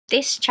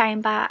This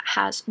chamber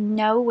has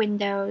no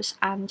windows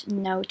and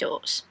no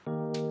doors.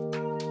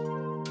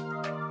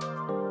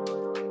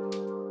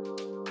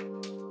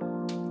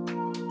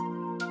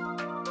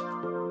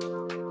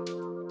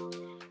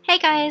 Hey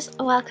guys,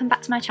 welcome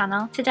back to my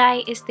channel.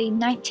 Today is the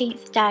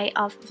 19th day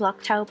of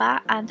Vlogtober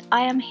and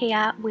I am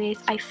here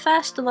with a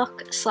first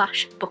look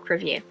 / book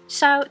review.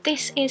 So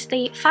this is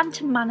the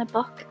Phantom Manor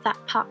book that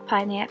Park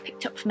Pioneer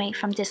picked up for me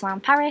from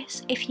Disneyland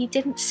Paris. If you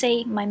didn't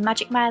see my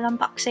Magic Mail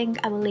unboxing,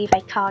 I will leave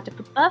a card up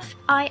above.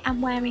 I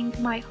am wearing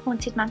my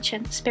Haunted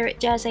Mansion spirit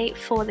jersey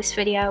for this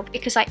video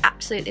because I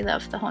absolutely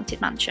love the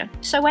Haunted Mansion.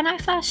 So when I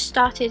first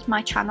started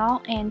my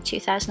channel in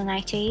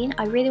 2018,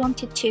 I really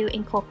wanted to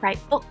incorporate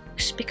books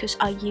because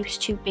I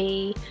used to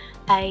be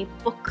a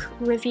book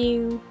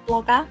review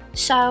blogger.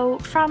 So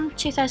from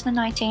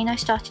 2019 I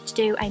started to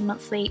do a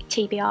monthly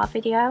TBR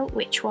video,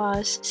 which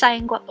was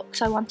saying what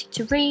books I wanted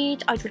to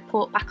read. I'd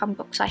report back on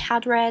books I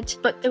had read,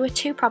 but there were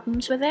two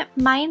problems with it.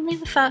 Mainly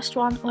the first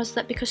one was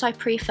that because I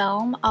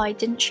pre-film, I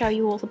didn't show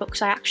you all the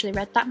books I actually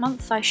read that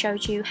month. I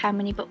showed you how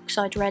many books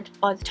I'd read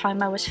by the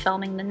time I was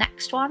filming the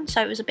next one,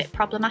 so it was a bit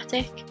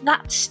problematic.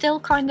 That still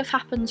kind of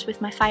happens with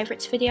my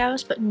favourites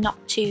videos, but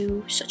not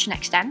to such an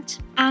extent.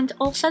 And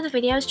also the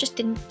videos just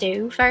didn't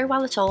do very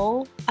well at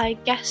all. I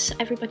guess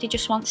everybody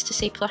just wants to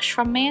see plush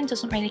from me and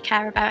doesn't really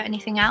care about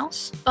anything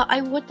else. But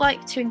I would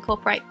like to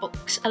incorporate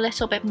books a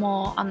little bit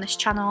more on this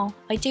channel.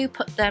 I do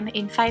put them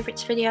in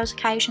favourites videos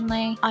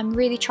occasionally. I'm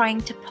really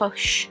trying to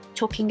push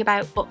talking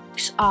about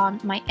books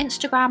on my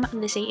Instagram,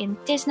 Lizzie in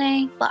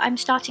Disney, but I'm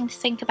starting to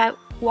think about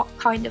what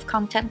kind of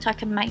content I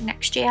can make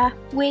next year.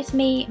 With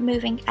me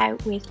moving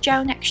out with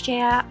Joe next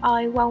year,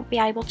 I won't be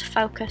able to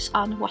focus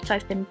on what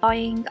I've been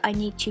buying. I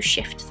need to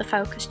shift the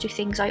focus to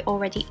things I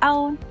already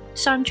own.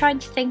 So I'm trying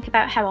to think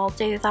about how I'll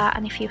do that,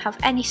 and if you have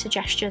any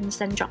suggestions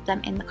then drop them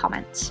in the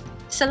comments.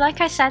 So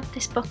like I said,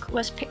 this book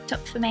was picked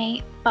up for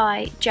me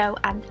by Joe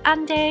and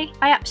Andy.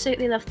 I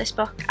absolutely love this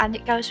book, and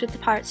it goes with the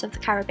Pirates of the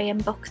Caribbean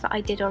book that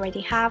I did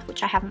already have,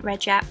 which I haven't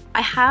read yet.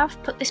 I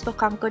have put this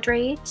book on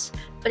Goodreads,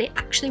 but it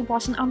actually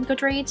wasn't on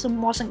Goodreads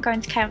and wasn't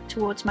going to count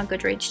towards my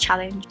Goodreads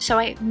challenge, so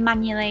I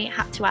manually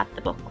had to add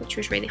the book, which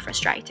was really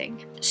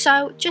frustrating.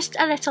 So just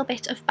a little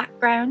bit of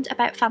background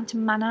about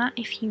Phantom Manor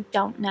if you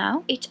don't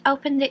know. It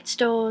opened its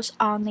doors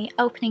on the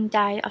opening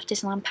day of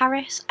Disneyland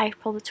Paris,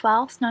 April the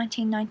 12th,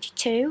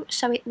 1992,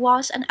 so it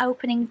was an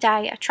opening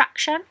day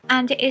attraction,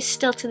 and it is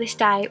still to this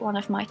day one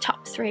of my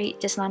top 3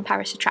 Disneyland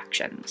Paris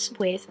attractions,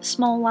 with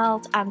Small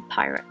World and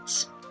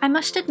Pirates. I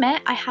must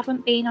admit I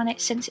haven't been on it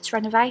since its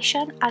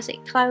renovation, as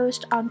it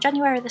closed on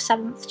January the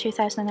 7th,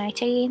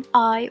 2018.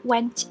 I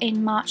went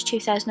in March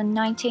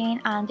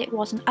 2019 and it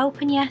wasn't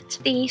open yet.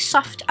 The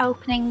soft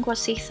opening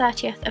was the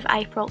 30th of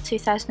April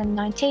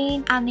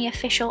 2019 and the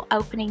official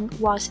opening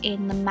was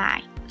in the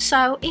May.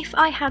 So if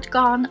I had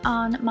gone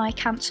on my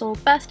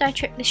cancelled birthday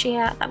trip this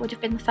year, that would have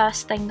been the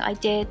first thing that I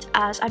did,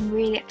 as I'm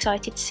really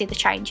excited to see the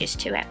changes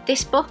to it.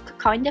 This book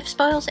kind of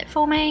spoils it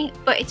for me,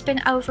 but it's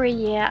been over a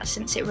year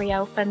since it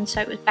reopened,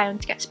 so it was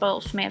bound to get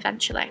spoiled for me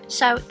eventually.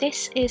 So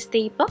this is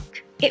the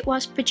book. It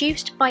was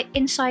produced by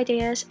Inside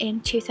Ears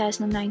in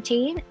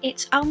 2019.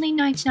 It's only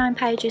 99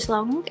 pages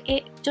long.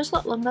 It does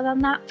look longer than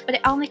that, but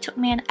it only took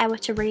me an hour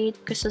to read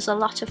because there's a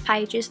lot of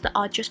pages that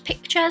are just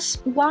pictures.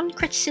 One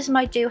criticism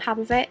I do have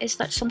of it is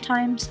that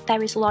sometimes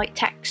there is light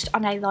text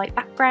on a light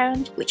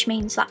background, which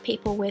means that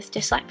people with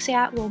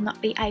dyslexia will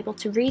not be able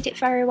to read it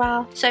very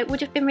well. So it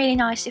would have been really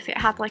nice if it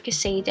had like a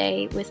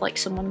CD with like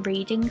someone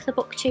reading the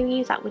book to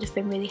you. That would have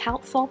been really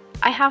helpful.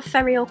 I have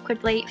very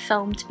awkwardly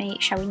filmed me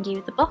showing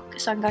you the book,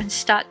 so I'm going to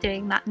start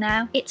doing that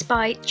now. It's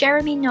by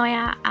Jeremy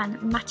Neuer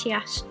and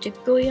Matthias de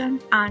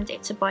Guyon, and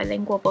it's a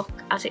bilingual book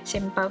as it's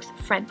in both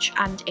French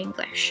and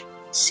English.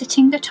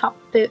 Sitting atop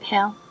Boot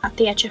Hill at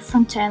the edge of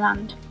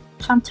Frontierland,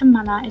 Phantom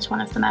Manor is one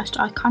of the most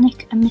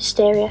iconic and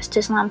mysterious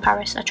Disneyland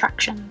Paris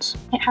attractions.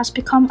 It has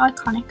become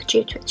iconic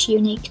due to its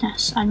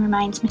uniqueness and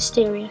remains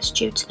mysterious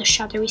due to the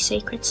shadowy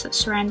secrets that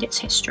surround its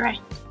history.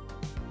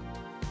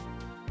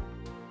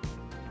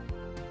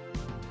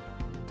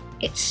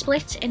 It's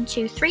split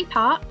into 3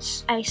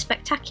 parts: a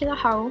spectacular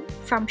home,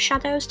 from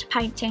shadows to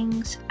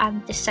paintings,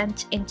 and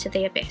descent into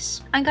the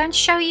abyss. I'm going to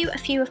show you a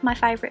few of my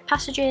favourite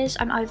passages.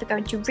 I'm either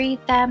going to read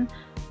them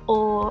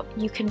or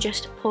you can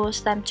just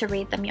pause them to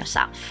read them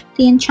yourself.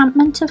 The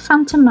enchantment of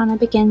Phantom Manor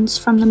begins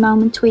from the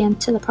moment we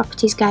enter the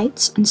property's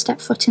gates and step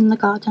foot in the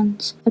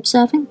gardens.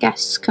 Observant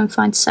guests can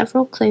find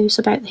several clues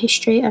about the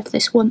history of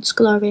this once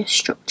glorious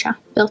structure,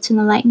 built in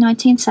the late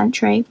 19th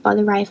century by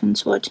the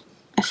Ravenswood,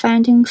 a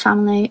founding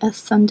family of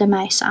Thunder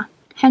Mesa.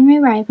 Henry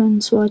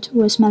Ravenswood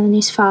was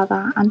Melanie's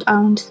father and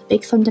owned the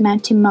Big Thunder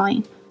Mountain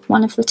Mine,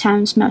 one of the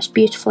town's most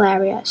beautiful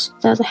areas.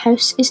 Though the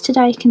house is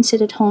today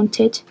considered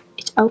haunted,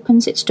 it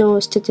opens its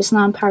doors to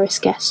Disneyland Paris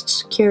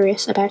guests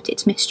curious about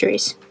its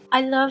mysteries. I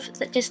love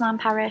that Disneyland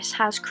Paris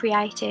has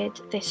created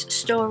this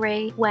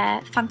story where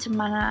Phantom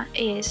Manor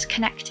is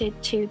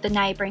connected to the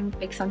neighbouring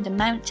Big Thunder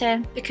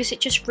Mountain, because it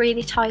just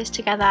really ties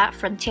together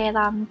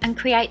Frontierland and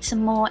creates a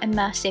more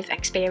immersive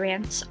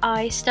experience.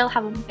 I still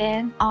haven't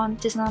been on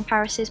Disneyland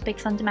Paris's Big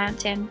Thunder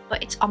Mountain,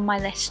 but it's on my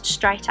list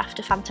straight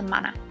after Phantom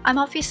Manor. I'm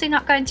obviously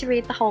not going to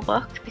read the whole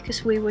book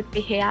because we would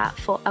be here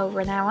for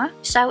over an hour,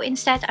 so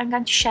instead I'm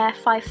going to share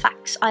 5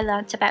 facts I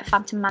learnt about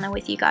Phantom Manor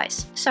with you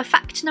guys. So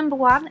fact number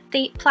 1,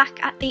 the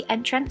plaque at the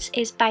entrance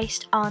is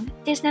based on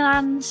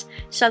Disneyland's,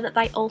 so that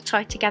they all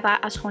tie together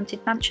as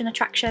Haunted Mansion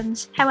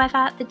attractions.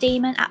 However, the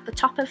demon at the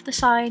top of the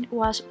sign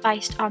was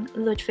based on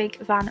Ludwig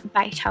van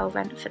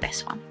Beethoven for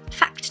this one.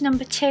 Fact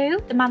number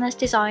 2, the Manor's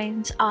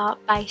designs are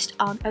based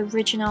on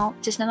original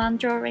Disneyland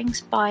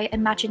drawings by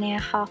Imagineer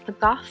Harper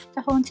Goff.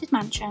 The Haunted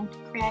Mansion,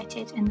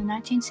 created in the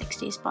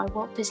 1960s by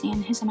Walt Disney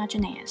and his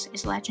Imagineers,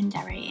 is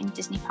legendary in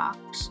Disney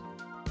parks.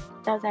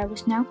 Though there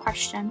was no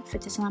question for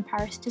Disneyland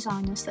Paris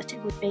designers that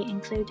it would be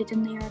included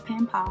in the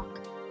European park,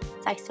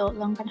 they thought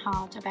long and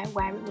hard about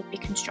where it would be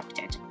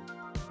constructed.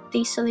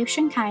 The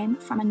solution came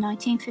from a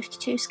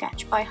 1952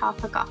 sketch by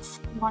Harper Goff,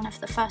 one of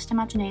the first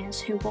Imagineers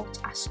who Walt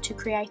asked to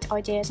create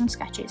ideas and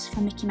sketches for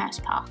Mickey Mouse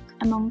Park.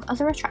 Among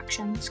other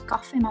attractions,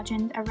 Goff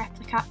imagined a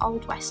replica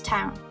Old West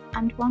town,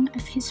 and one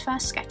of his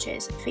first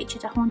sketches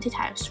featured a haunted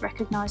house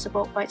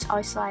recognisable by its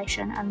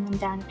isolation and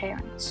rundown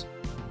appearance.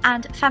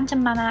 And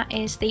Phantom Manor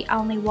is the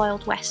only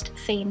Wild West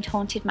themed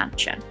haunted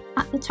mansion.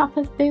 At the top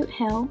of Boot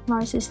Hill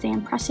rises the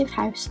impressive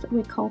house that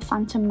we call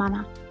Phantom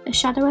Manor. The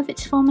shadow of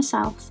its former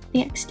self,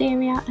 the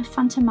exterior of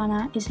Phantom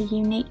Manor is a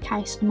unique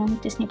case among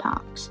Disney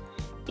parks.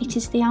 It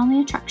is the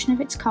only attraction of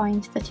its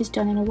kind that is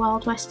done in a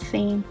Wild West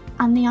theme,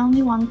 and the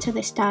only one to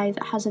this day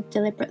that has a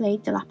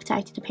deliberately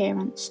dilapidated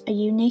appearance, a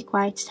unique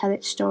way to tell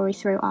its story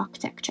through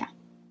architecture.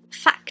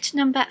 Fact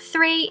number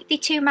 3, the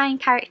 2 main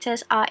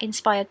characters are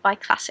inspired by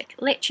classic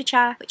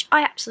literature, which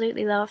I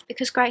absolutely love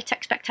because Great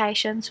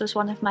Expectations was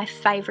one of my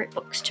favourite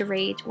books to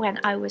read when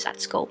I was at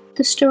school.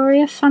 The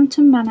story of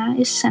Phantom Manor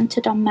is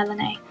centred on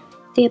Melanie,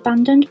 the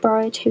abandoned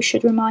bride who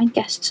should remind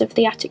guests of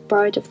the attic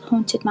bride of the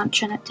Haunted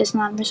Mansion at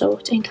Disneyland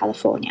Resort in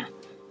California.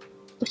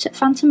 But at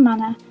Phantom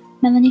Manor,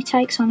 Melanie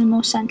takes on a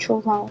more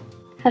central role.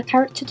 Her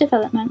character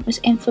development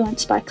was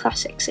influenced by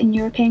classics in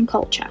European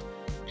culture,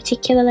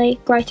 particularly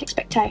Great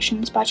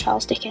Expectations by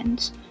Charles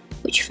Dickens,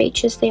 which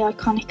features the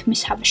iconic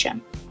Miss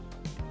Havisham,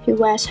 who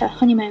wears her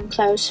honeymoon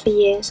clothes for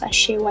years as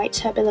she awaits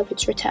her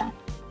beloved's return.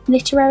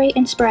 Literary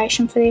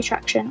inspiration for the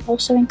attraction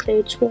also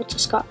includes Walter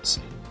Scott's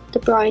The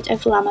Bride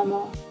of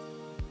Lammermoor,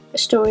 a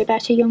story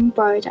about a young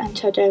bride and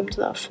her doomed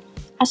love.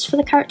 As for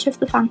the character of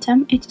the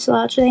Phantom, it is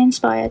largely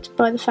inspired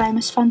by the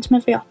famous Phantom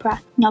of the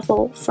Opera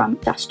novel from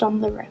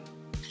Gaston Leroux.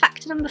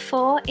 Fact number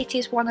 4, it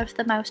is one of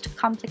the most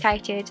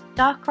complicated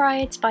dark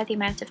rides by the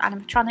amount of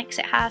animatronics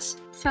it has.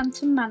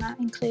 Phantom Manor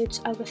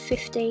includes over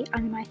 50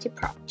 animated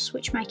props,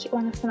 which make it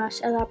one of the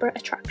most elaborate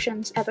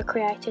attractions ever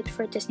created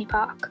for a Disney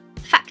park.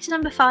 Fact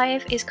number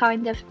 5 is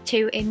kind of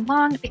 2 in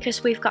 1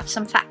 because we've got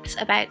some facts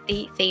about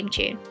the theme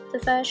tune. The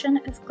version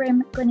of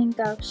Grim Grinning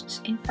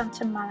Ghosts in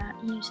Phantom Manor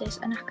uses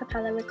an a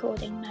cappella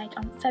recording made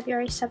on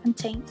February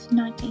 17th,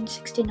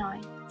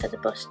 1969 for the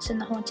busts in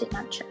the Haunted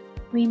Mansion,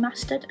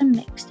 remastered and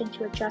mixed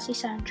into a jazzy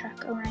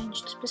soundtrack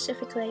arranged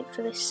specifically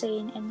for this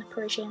scene in the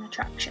Parisian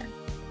attraction.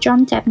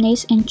 John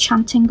Debney's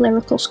enchanting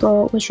lyrical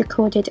score was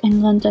recorded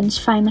in London's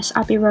famous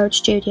Abbey Road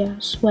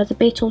studios, where the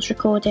Beatles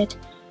recorded,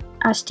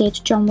 as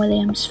did John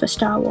Williams for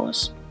Star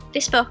Wars.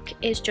 This book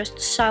is just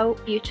so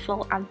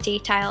beautiful and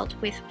detailed,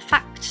 with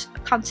facts,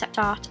 concept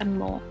art and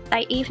more.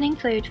 They even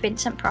include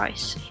Vincent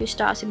Price, who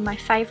stars in my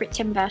favourite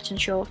Tim Burton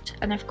short,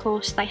 and of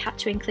course they had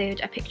to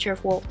include a picture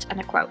of Walt and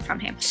a quote from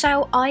him.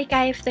 So I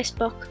gave this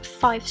book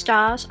 5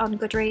 stars on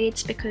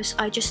Goodreads because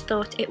I just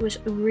thought it was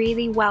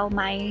really well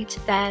made.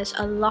 There's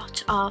a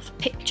lot of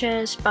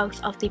pictures,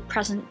 both of the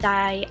present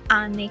day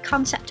and the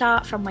concept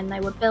art from when they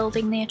were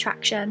building the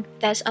attraction.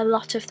 There's a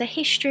lot of the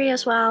history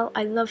as well.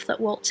 I love that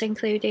Walt's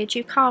included.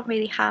 You can't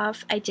really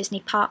have a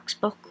Disney Parks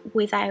book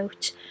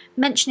without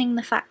mentioning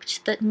the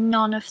fact that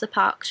none of the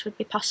parks would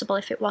be possible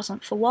if it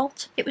wasn't for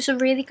Walt. It was a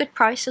really good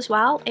price as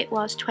well. It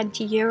was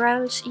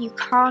 €20. You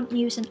can't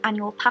use an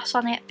annual pass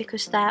on it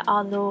because there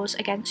are laws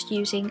against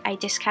using a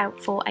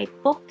discount for a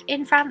book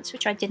in France,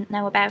 which I didn't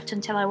know about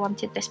until I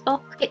wanted this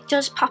book. It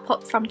does pop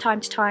up from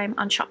time to time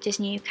on Shop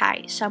Disney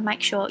UK, so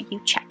make sure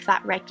you check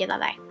that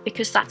regularly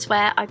because that's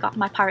where I got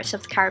my Pirates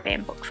of the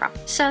Caribbean book from.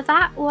 So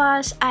that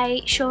was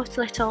a short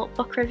little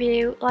book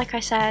review. Like I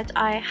said,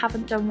 I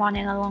haven't done one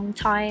in a long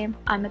time.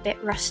 I'm a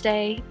bit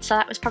rusty, so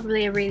that was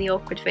probably a really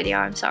awkward video,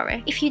 I'm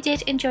sorry. If you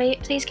did enjoy it,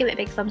 please give it a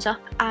big thumbs up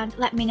and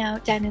let me know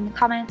down in the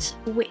comments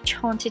which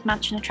Haunted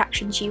Mansion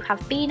attractions you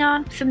have been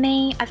on. For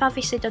me, I've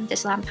obviously done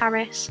Disneyland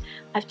Paris,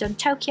 I've done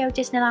Tokyo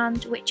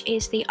Disneyland, which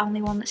is the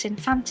only one that's in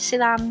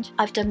Fantasyland,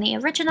 I've done the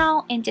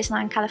original in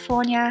Disneyland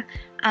California,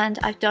 and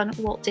I've done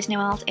Walt Disney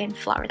World in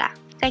Florida.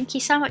 Thank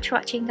you so much for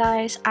watching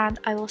guys, and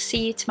I will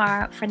see you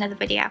tomorrow for another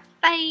video.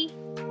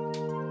 Bye!